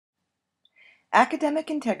Academic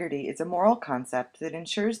integrity is a moral concept that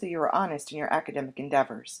ensures that you are honest in your academic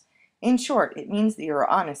endeavors. In short, it means that you are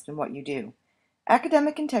honest in what you do.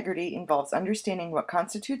 Academic integrity involves understanding what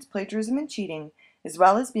constitutes plagiarism and cheating, as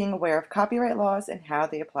well as being aware of copyright laws and how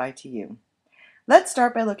they apply to you. Let's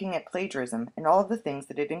start by looking at plagiarism and all of the things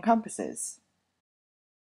that it encompasses.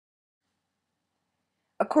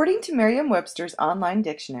 According to Merriam-Webster's online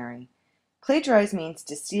dictionary, plagiarize means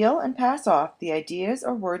to steal and pass off the ideas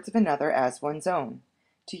or words of another as one's own,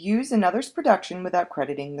 to use another's production without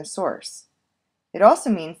crediting the source. It also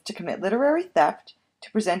means to commit literary theft,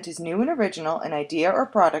 to present as new and original an idea or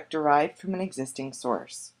product derived from an existing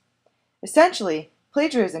source. Essentially,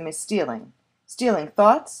 plagiarism is stealing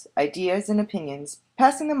thoughts, ideas, and opinions,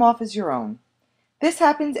 passing them off as your own. This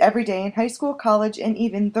happens every day in high school, college, and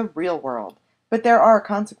even the real world, but there are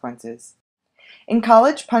consequences. In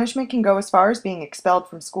college, punishment can go as far as being expelled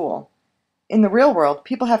from school. In the real world,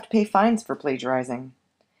 people have to pay fines for plagiarizing.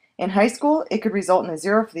 In high school, it could result in a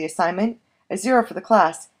 0 for the assignment, a 0 for the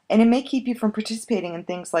class, and it may keep you from participating in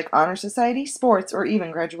things like honor society, sports, or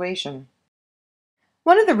even graduation.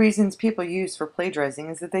 One of the reasons people use for plagiarizing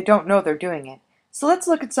is that they don't know they're doing it. So let's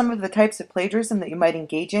look at some of the types of plagiarism that you might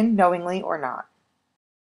engage in, knowingly or not.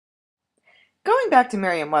 Going back to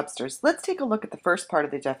Merriam-Webster's, let's take a look at the first part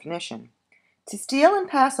of the definition. To steal and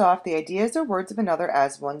pass off the ideas or words of another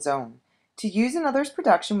as one's own. To use another's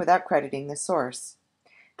production without crediting the source.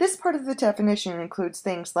 This part of the definition includes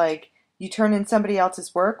things like you turn in somebody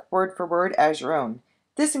else's work, word for word, as your own.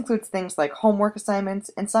 This includes things like homework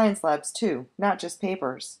assignments and science labs too, not just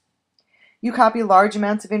papers. You copy large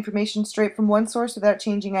amounts of information straight from one source without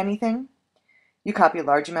changing anything. You copy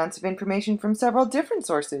large amounts of information from several different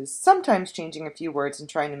sources, sometimes changing a few words and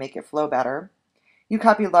trying to make it flow better. You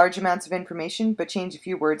copy large amounts of information, but change a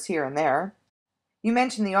few words here and there. You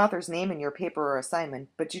mention the author's name in your paper or assignment,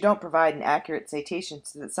 but you don't provide an accurate citation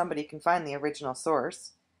so that somebody can find the original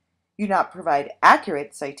source. You not provide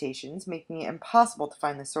accurate citations, making it impossible to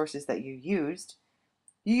find the sources that you used.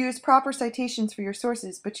 You use proper citations for your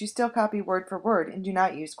sources, but you still copy word for word and do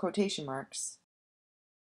not use quotation marks.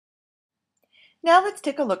 Now let's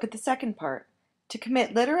take a look at the second part. To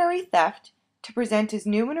commit literary theft, to present as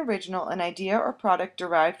new and original an idea or product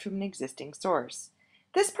derived from an existing source.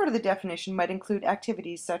 This part of the definition might include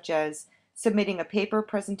activities such as submitting a paper,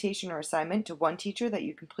 presentation, or assignment to one teacher that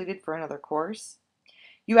you completed for another course.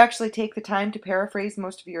 You actually take the time to paraphrase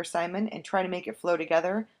most of your assignment and try to make it flow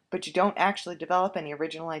together, but you don't actually develop any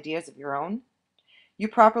original ideas of your own. You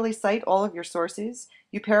properly cite all of your sources,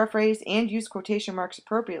 you paraphrase and use quotation marks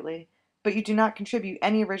appropriately, but you do not contribute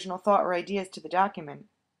any original thought or ideas to the document.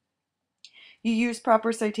 You use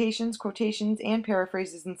proper citations, quotations, and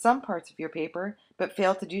paraphrases in some parts of your paper, but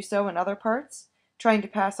fail to do so in other parts, trying to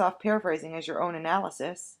pass off paraphrasing as your own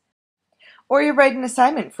analysis. Or you write an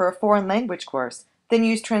assignment for a foreign language course, then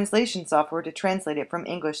use translation software to translate it from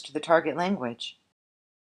English to the target language.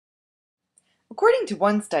 According to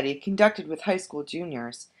one study conducted with high school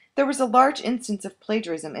juniors, there was a large instance of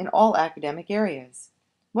plagiarism in all academic areas.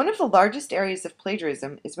 One of the largest areas of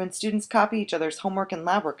plagiarism is when students copy each other's homework and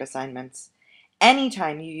lab work assignments.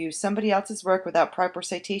 Anytime you use somebody else's work without proper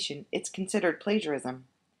citation, it's considered plagiarism.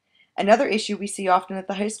 Another issue we see often at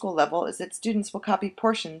the high school level is that students will copy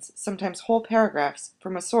portions, sometimes whole paragraphs,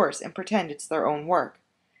 from a source and pretend it's their own work.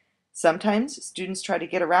 Sometimes students try to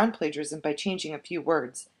get around plagiarism by changing a few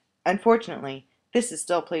words. Unfortunately, this is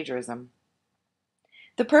still plagiarism.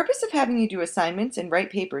 The purpose of having you do assignments and write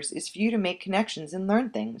papers is for you to make connections and learn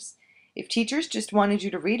things. If teachers just wanted you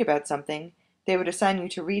to read about something, they would assign you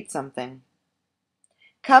to read something.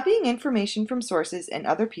 Copying information from sources and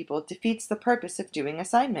other people defeats the purpose of doing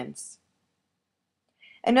assignments.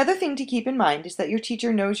 Another thing to keep in mind is that your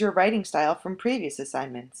teacher knows your writing style from previous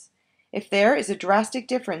assignments. If there is a drastic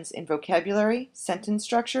difference in vocabulary, sentence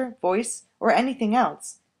structure, voice, or anything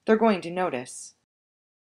else, they're going to notice.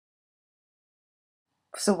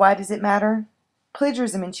 So why does it matter?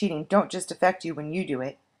 Plagiarism and cheating don't just affect you when you do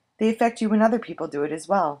it, they affect you when other people do it as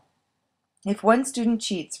well. If one student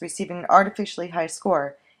cheats, receiving an artificially high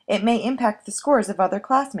score, it may impact the scores of other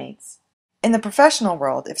classmates. In the professional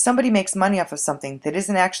world, if somebody makes money off of something that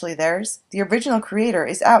isn't actually theirs, the original creator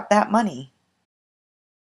is out that money.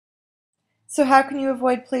 So how can you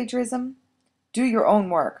avoid plagiarism? Do your own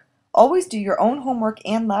work. Always do your own homework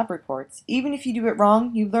and lab reports. Even if you do it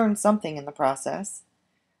wrong, you learn something in the process.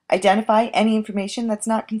 Identify any information that's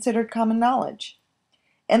not considered common knowledge.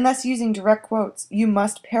 Unless using direct quotes, you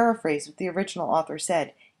must paraphrase what the original author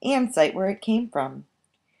said and cite where it came from.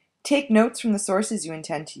 Take notes from the sources you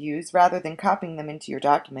intend to use rather than copying them into your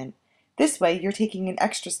document. This way, you're taking an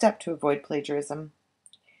extra step to avoid plagiarism.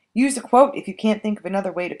 Use a quote if you can't think of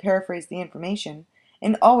another way to paraphrase the information.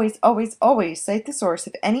 And always, always, always cite the source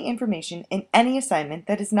of any information in any assignment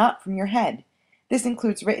that is not from your head. This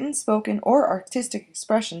includes written, spoken, or artistic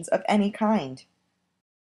expressions of any kind.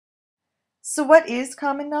 So what is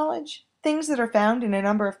common knowledge? Things that are found in a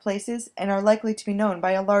number of places and are likely to be known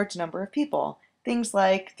by a large number of people. Things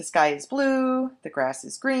like the sky is blue, the grass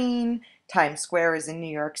is green, Times Square is in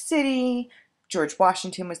New York City, George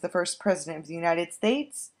Washington was the first president of the United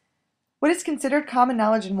States. What is considered common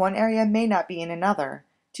knowledge in one area may not be in another.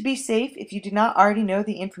 To be safe, if you do not already know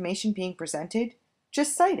the information being presented,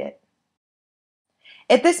 just cite it.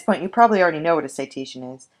 At this point, you probably already know what a citation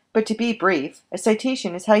is, but to be brief, a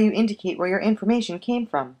citation is how you indicate where your information came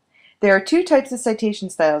from. There are two types of citation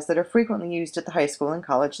styles that are frequently used at the high school and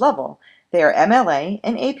college level. They are MLA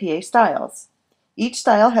and APA styles. Each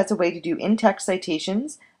style has a way to do in-text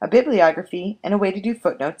citations, a bibliography, and a way to do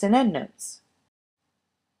footnotes and endnotes.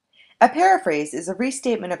 A paraphrase is a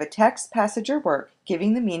restatement of a text, passage, or work,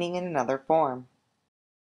 giving the meaning in another form.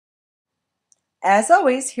 As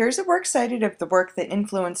always, here's a works cited of the work that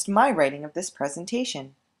influenced my writing of this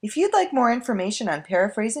presentation. If you'd like more information on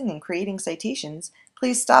paraphrasing and creating citations,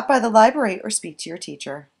 please stop by the library or speak to your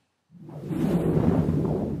teacher.